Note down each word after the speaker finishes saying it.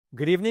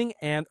Good evening,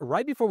 and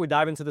right before we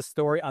dive into the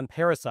story on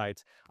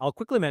parasites, I'll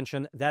quickly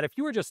mention that if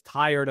you are just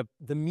tired of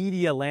the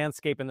media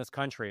landscape in this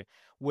country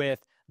with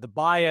the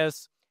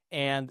bias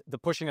and the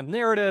pushing of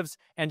narratives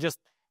and just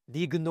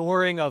the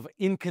ignoring of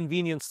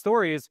inconvenient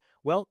stories,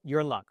 well,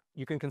 you're in luck.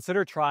 You can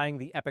consider trying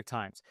the Epic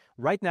Times.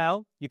 Right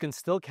now, you can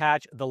still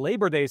catch the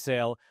Labor Day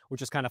sale,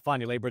 which is kind of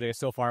funny. Labor Day is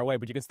so far away,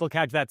 but you can still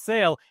catch that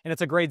sale, and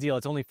it's a great deal.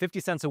 It's only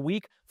 50 cents a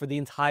week for the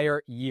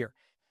entire year.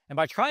 And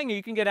by trying it,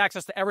 you can get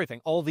access to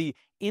everything. All the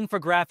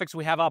infographics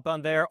we have up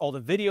on there, all the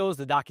videos,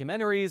 the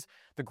documentaries,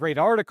 the great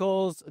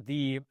articles,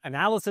 the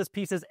analysis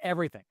pieces,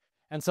 everything.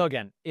 And so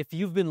again, if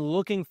you've been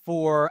looking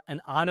for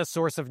an honest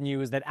source of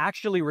news that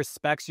actually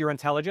respects your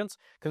intelligence,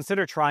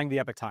 consider trying the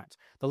Epic Times.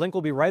 The link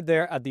will be right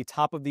there at the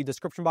top of the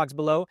description box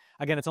below.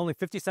 Again, it's only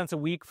 50 cents a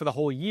week for the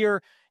whole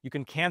year. You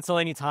can cancel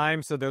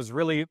anytime, so there's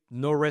really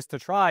no risk to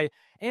try.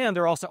 And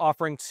they're also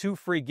offering 2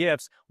 free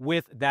gifts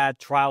with that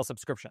trial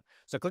subscription.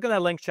 So click on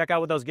that link, check out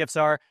what those gifts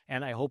are,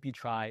 and I hope you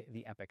try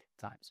the Epic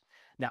Times.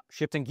 Now,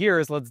 shifting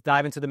gears, let's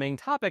dive into the main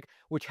topic,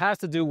 which has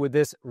to do with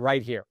this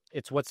right here.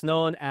 It's what's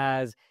known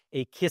as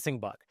a kissing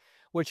bug,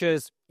 which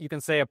is, you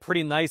can say, a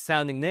pretty nice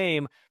sounding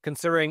name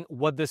considering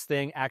what this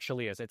thing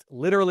actually is. It's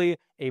literally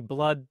a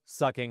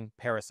blood-sucking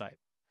parasite.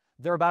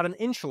 They're about an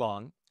inch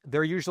long.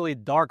 They're usually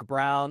dark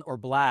brown or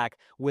black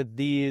with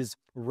these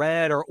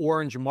red or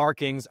orange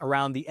markings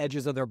around the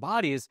edges of their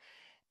bodies.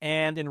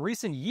 And in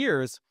recent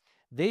years,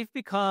 they've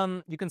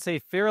become, you can say,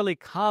 fairly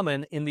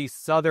common in the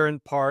southern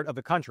part of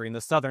the country, in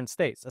the southern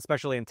states,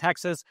 especially in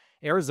Texas,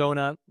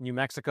 Arizona, New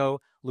Mexico,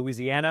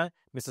 Louisiana,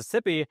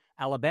 Mississippi,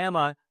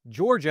 Alabama,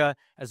 Georgia,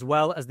 as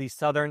well as the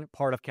southern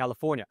part of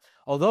California.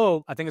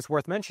 Although, I think it's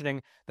worth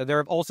mentioning that there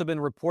have also been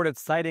reported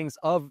sightings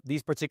of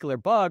these particular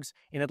bugs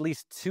in at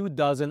least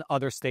 24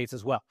 other states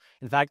as well.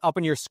 In fact, up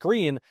on your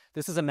screen,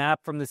 this is a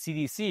map from the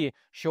CDC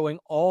showing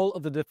all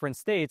of the different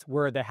states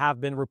where there have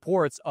been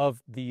reports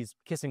of these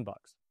kissing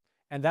bugs.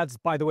 And that's,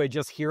 by the way,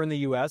 just here in the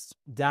US.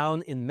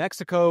 Down in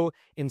Mexico,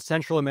 in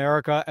Central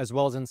America, as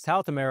well as in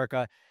South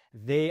America,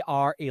 they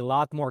are a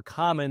lot more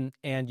common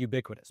and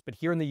ubiquitous. But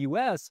here in the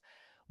US,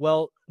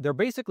 well, they're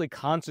basically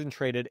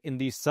concentrated in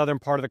the southern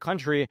part of the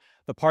country,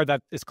 the part that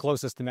is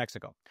closest to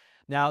Mexico.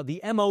 Now, the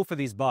MO for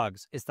these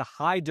bugs is to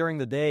hide during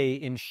the day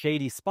in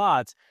shady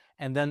spots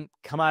and then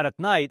come out at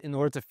night in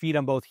order to feed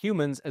on both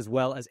humans as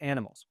well as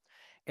animals.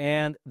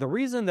 And the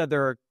reason that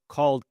they're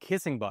called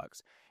kissing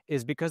bugs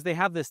is because they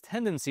have this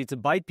tendency to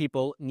bite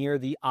people near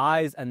the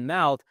eyes and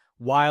mouth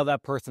while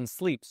that person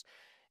sleeps,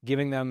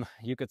 giving them,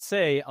 you could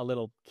say, a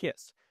little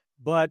kiss.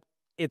 But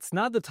it's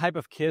not the type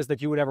of kiss that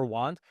you would ever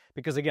want,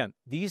 because again,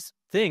 these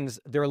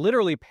things, they're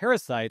literally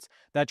parasites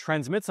that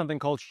transmit something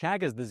called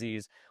Chagas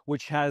disease,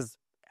 which has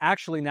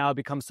actually now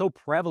become so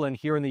prevalent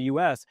here in the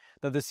US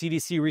that the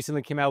CDC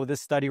recently came out with this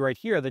study right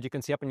here that you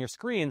can see up on your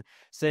screen,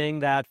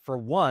 saying that for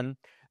one,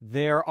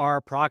 there are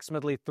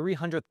approximately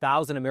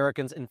 300,000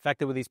 Americans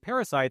infected with these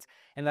parasites,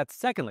 and that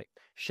secondly,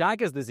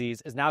 Chagas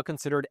disease is now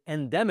considered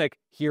endemic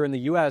here in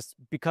the US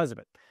because of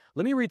it.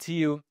 Let me read to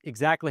you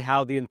exactly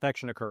how the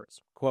infection occurs.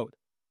 Quote,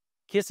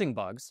 kissing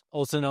bugs,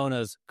 also known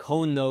as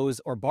cone nose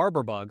or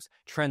barber bugs,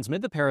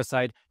 transmit the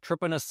parasite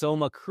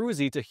Trypanosoma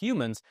cruzi to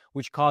humans,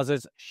 which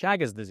causes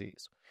Chagas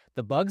disease.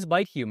 The bugs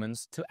bite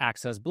humans to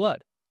access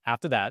blood.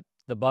 After that,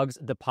 the bugs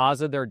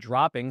deposit their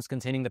droppings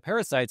containing the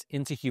parasites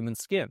into human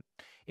skin.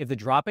 If the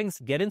droppings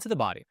get into the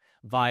body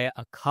via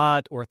a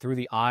cut or through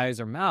the eyes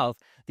or mouth,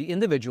 the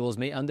individuals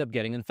may end up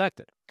getting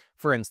infected.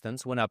 For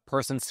instance, when a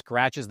person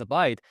scratches the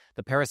bite,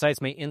 the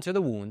parasites may enter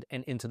the wound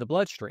and into the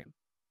bloodstream.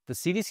 The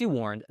CDC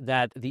warned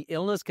that the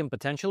illness can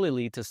potentially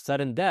lead to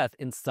sudden death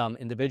in some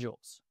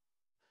individuals.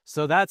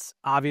 So that's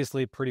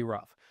obviously pretty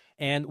rough.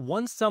 And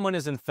once someone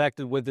is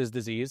infected with this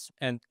disease,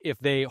 and if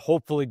they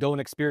hopefully don't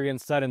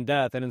experience sudden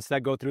death and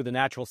instead go through the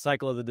natural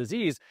cycle of the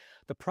disease,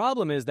 the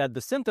problem is that the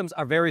symptoms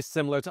are very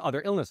similar to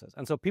other illnesses.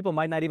 And so people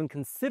might not even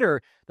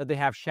consider that they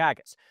have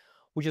Chagas,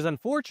 which is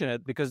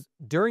unfortunate because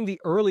during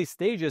the early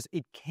stages,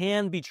 it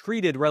can be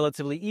treated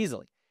relatively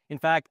easily. In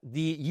fact,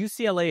 the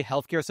UCLA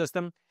healthcare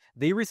system,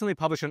 they recently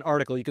published an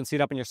article, you can see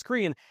it up on your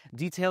screen,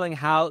 detailing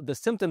how the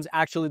symptoms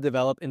actually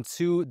develop in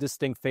 2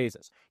 distinct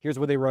phases. Here's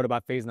what they wrote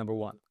about phase number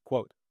 1.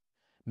 Quote,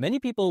 many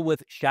people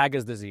with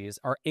Chagas disease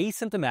are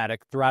asymptomatic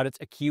throughout its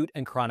acute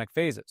and chronic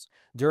phases.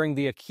 During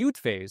the acute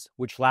phase,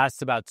 which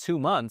lasts about 2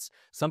 months,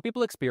 some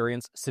people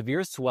experience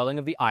severe swelling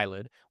of the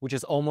eyelid, which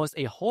is almost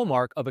a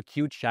hallmark of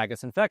acute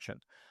Chagas infection.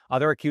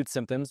 Other acute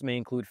symptoms may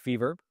include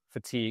fever,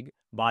 fatigue,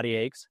 body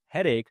aches,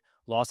 headache,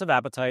 loss of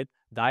appetite,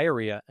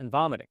 diarrhea, and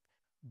vomiting.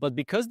 But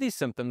because these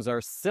symptoms are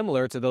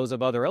similar to those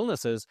of other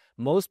illnesses,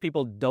 most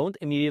people don't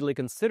immediately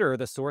consider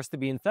the source to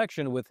be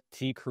infection with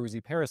T.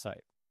 cruzi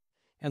parasite.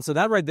 And so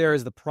that right there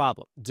is the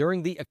problem.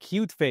 During the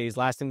acute phase,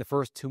 lasting the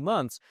first 2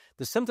 months,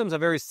 the symptoms are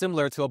very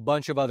similar to a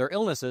bunch of other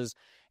illnesses.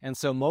 And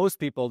so most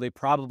people, they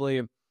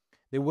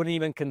wouldn't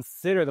even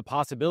consider the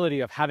possibility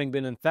of having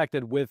been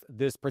infected with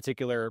this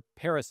particular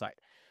parasite.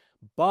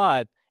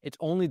 But it's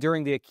only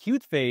during the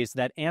acute phase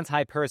that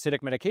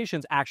anti-parasitic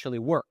medications actually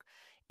work.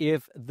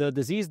 if the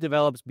disease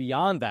develops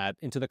beyond that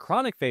into the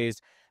chronic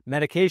phase,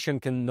 medication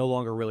can no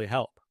longer really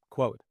help.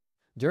 Quote,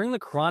 during the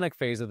chronic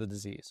phase of the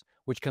disease,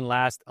 which can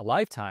last a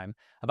lifetime,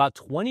 about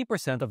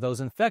 20% of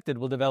those infected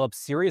will develop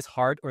serious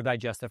heart or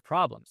digestive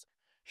problems.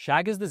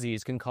 Chagas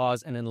disease can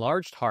cause an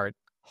enlarged heart,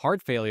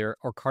 heart failure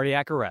or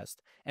cardiac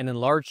arrest, an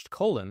enlarged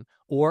colon,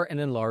 or an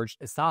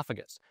enlarged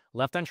esophagus.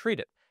 Left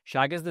untreated,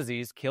 Chagas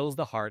disease kills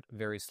the heart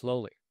very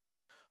slowly.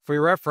 For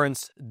your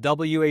reference,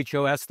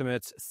 WHO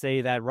estimates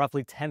say that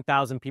roughly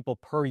 10,000 people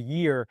per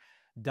year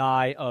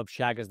die of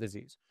Chagas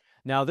disease.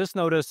 Now, this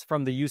notice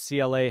from the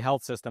UCLA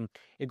health system,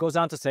 it goes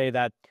on to say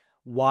that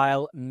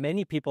while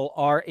many people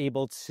are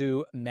able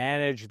to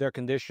manage their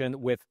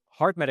condition with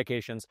heart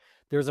medications,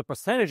 there's a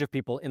percentage of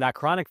people in that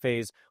chronic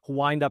phase who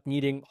wind up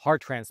needing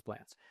heart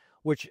transplants,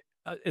 which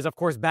is, of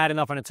course, bad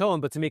enough on its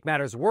own, but to make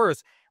matters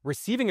worse,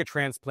 receiving a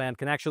transplant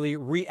can actually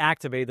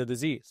reactivate the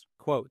disease.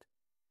 Quote,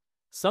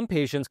 some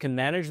patients can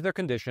manage their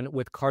condition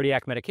with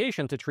cardiac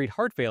medication to treat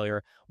heart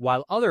failure,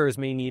 while others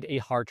may need a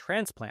heart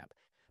transplant.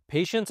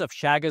 Patients of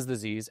Chagas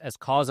disease as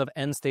cause of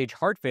end-stage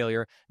heart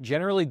failure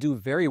generally do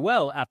very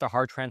well after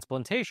heart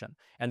transplantation,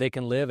 and they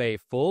can live a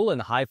full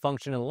and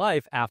high-functioning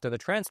life after the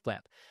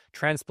transplant.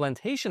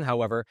 Transplantation,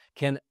 however,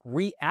 can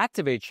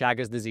reactivate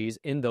Chagas disease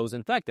in those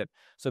infected,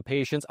 so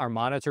patients are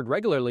monitored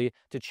regularly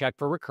to check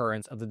for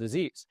recurrence of the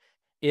disease.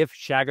 If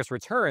Chagas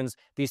returns,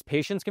 these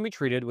patients can be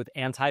treated with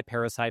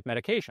anti-parasite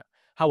medication.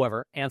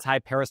 However,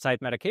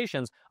 anti-parasite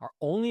medications are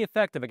only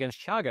effective against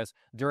Chagas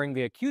during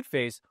the acute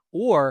phase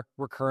or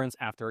recurrence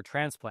after a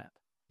transplant.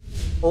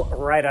 All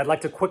right, I'd like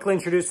to quickly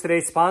introduce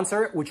today's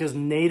sponsor, which is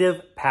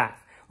Native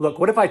Path. Look,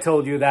 what if I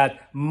told you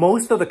that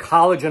most of the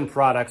collagen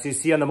products you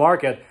see on the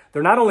market,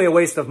 they're not only a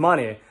waste of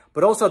money,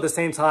 but also at the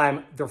same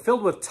time, they're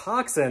filled with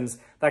toxins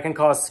that can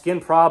cause skin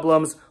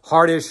problems,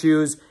 heart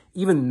issues,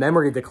 even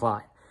memory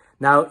decline.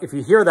 Now, if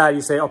you hear that,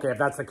 you say, okay, if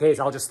that's the case,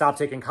 I'll just stop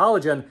taking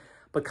collagen.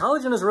 But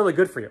collagen is really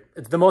good for you.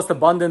 It's the most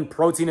abundant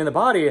protein in the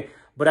body,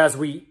 but as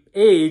we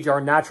age, our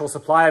natural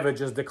supply of it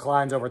just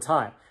declines over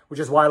time, which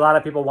is why a lot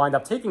of people wind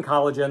up taking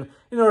collagen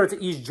in order to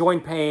ease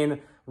joint pain,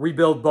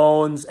 rebuild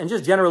bones, and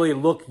just generally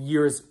look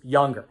years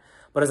younger.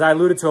 But as I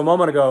alluded to a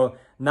moment ago,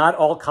 not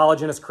all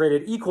collagen is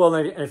created equal,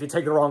 and if you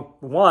take the wrong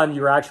one,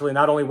 you're actually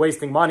not only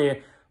wasting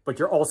money, but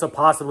you're also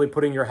possibly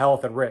putting your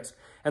health at risk.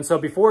 And so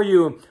before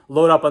you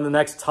load up on the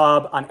next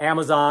tub on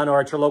Amazon or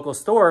at your local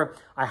store,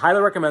 I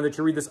highly recommend that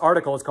you read this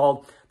article. It's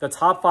called The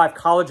Top 5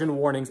 Collagen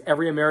Warnings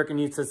Every American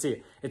Needs to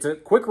See. It's a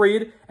quick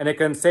read, and it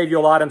can save you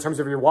a lot in terms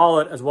of your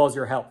wallet as well as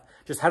your health.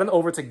 Just head on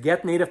over to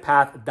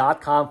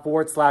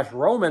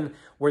getnativepath.com/Roman,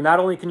 where not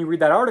only can you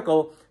read that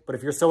article, but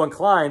if you're so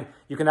inclined,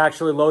 you can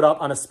actually load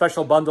up on a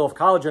special bundle of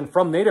collagen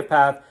from Native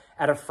Path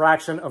at a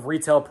fraction of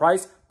retail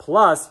price,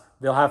 plus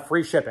they'll have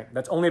free shipping.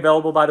 That's only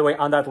available, by the way,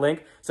 on that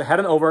link. So head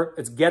on over.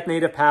 It's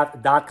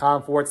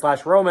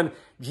getnativepath.com/Roman,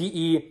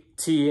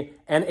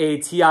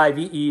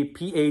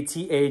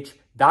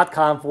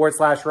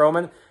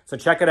 GetNativePath.com/Roman. So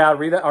check it out,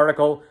 read the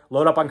article,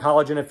 load up on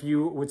collagen if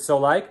you would so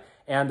like.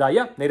 And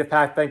yeah, Native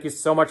Path, thank you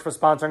so much for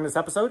sponsoring this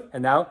episode.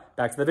 And now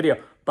back to the video.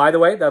 By the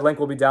way, that link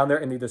will be down there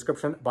in the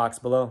description box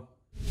below.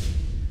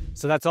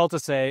 So that's all to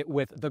say,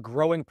 with the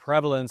growing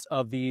prevalence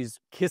of these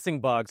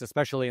kissing bugs,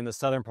 especially in the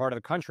southern part of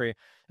the country,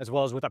 as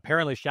well as with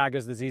apparently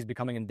Chagas disease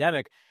becoming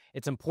endemic,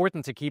 it's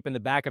important to keep in the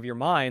back of your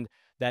mind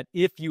that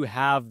if you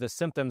have the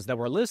symptoms that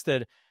were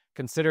listed,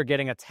 consider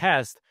getting a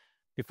test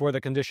before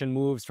the condition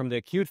moves from the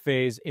acute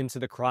phase into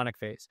the chronic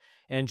phase.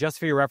 And just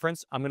for your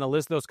reference, I'm going to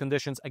list those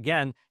conditions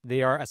again.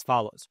 They are as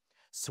follows: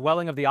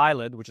 swelling of the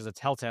eyelid, which is a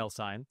telltale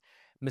sign;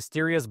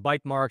 mysterious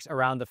bite marks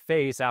around the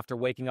face after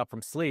waking up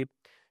from sleep;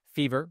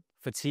 fever;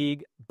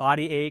 fatigue;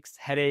 body aches,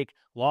 headache;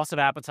 loss of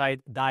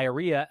appetite;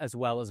 diarrhea, as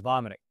well as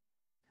vomiting.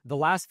 The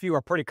last few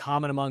are pretty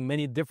common among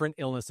many different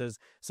illnesses,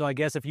 so I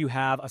guess if you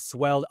have a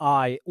swelled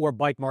eye or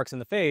bite marks in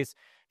the face,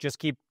 just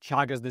keep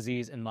Chagas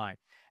disease in mind.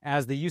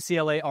 As the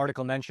UCLA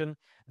article mentioned,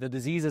 the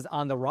disease is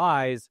on the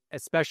rise,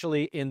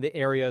 especially in the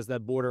areas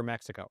that border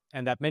Mexico,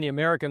 and that many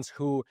Americans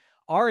who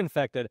are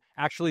infected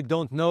actually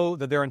don't know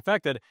that they're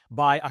infected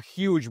by a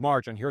huge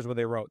margin. Here's what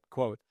they wrote,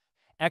 quote,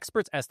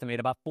 experts estimate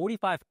about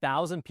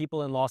 45,000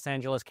 people in Los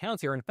Angeles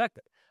County are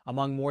infected,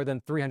 among more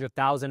than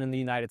 300,000 in the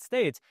United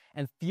States,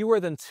 and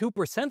fewer than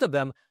 2% of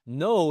them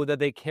know that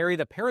they carry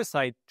the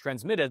parasite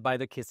transmitted by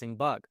the kissing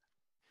bug,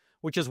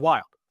 which is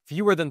wild.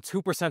 Fewer than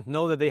 2%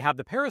 know that they have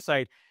the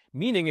parasite,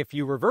 meaning if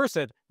you reverse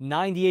it,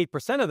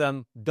 98% of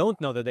them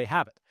don't know that they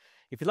have it.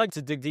 If you'd like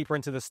to dig deeper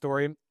into the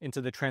story,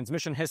 into the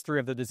transmission history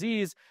of the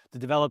disease, the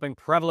developing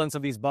prevalence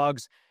of these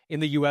bugs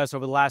in the U.S.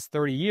 over the last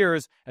 30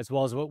 years, as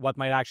well as what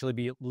might actually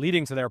be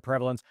leading to their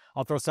prevalence,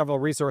 I'll throw several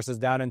resources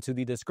down into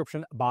the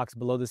description box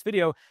below this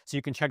video so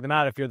you can check them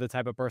out if you're the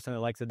type of person that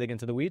likes to dig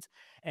into the weeds.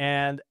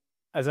 And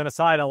as an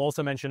aside, I'll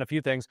also mention a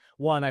few things.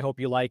 One, I hope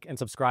you like and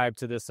subscribe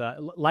to this,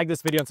 like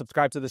this video and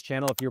subscribe to this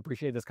channel if you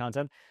appreciate this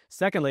content.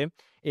 Secondly,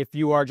 if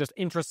you are just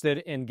interested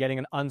in getting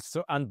an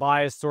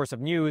unbiased source of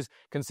news,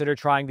 consider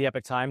trying the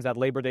Epoch Times. That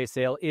Labor Day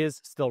sale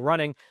is still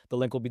running. The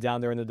link will be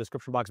down there in the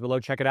description box below.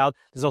 Check it out.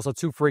 There's also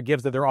 2 free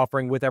gifts that they're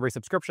offering with every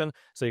subscription,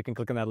 so you can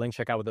click on that link,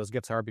 check out what those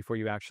gifts are before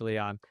you actually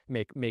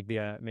make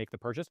the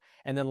purchase.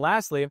 And then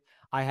lastly,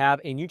 I have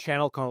a new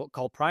channel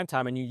called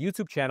Primetime, a new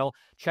YouTube channel.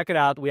 Check it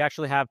out. We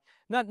actually have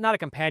not a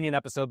companion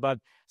episode, but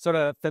sort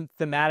of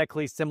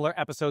thematically similar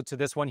episode to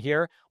this one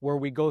here, where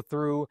we go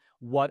through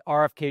what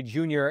RFK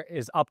Jr.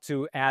 is up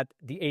to at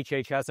the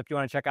HHS. If you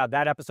want to check out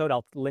that episode,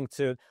 I'll link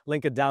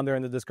it down there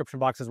in the description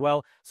box as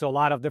well. So a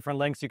lot of different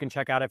links you can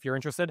check out if you're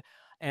interested.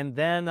 And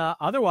then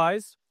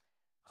otherwise,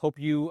 hope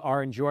you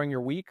are enjoying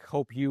your week.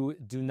 Hope you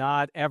do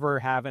not ever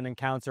have an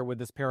encounter with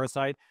this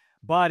parasite.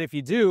 But if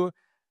you do,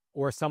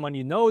 or someone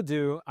you know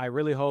do, I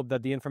really hope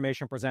that the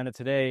information presented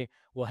today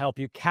will help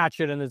you catch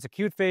it in its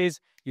acute phase.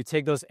 You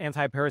take those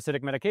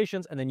anti-parasitic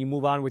medications, and then you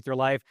move on with your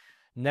life,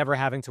 never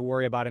having to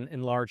worry about an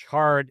enlarged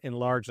heart,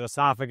 enlarged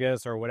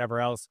esophagus, or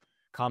whatever else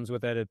comes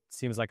with it. It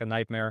seems like a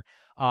nightmare.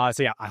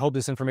 So yeah, I hope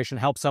this information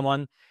helps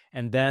someone.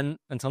 And then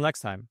until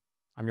next time,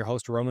 I'm your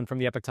host, Roman from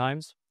the Epoch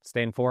Times.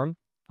 Stay informed,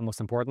 and most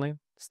importantly,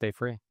 stay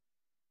free.